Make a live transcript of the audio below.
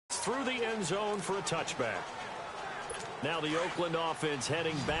through the end zone for a touchback. Now the Oakland offense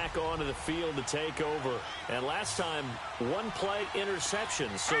heading back onto the field to take over. And last time, one play interception.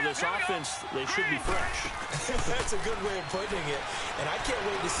 So this offense, they should be fresh. That's a good way of putting it. And I can't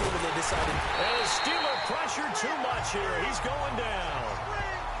wait to see what they decide. And the Steeler pressure too much here. He's going down.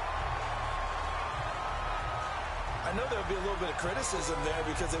 I know there'll be a little bit of criticism there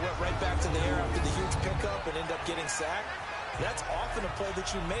because they went right back to the air after the huge pickup and end up getting sacked. That's often a play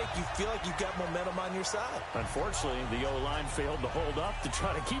that you make. You feel like you've got momentum on your side. Unfortunately, the O-line failed to hold up to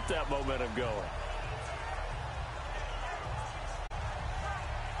try to keep that momentum going.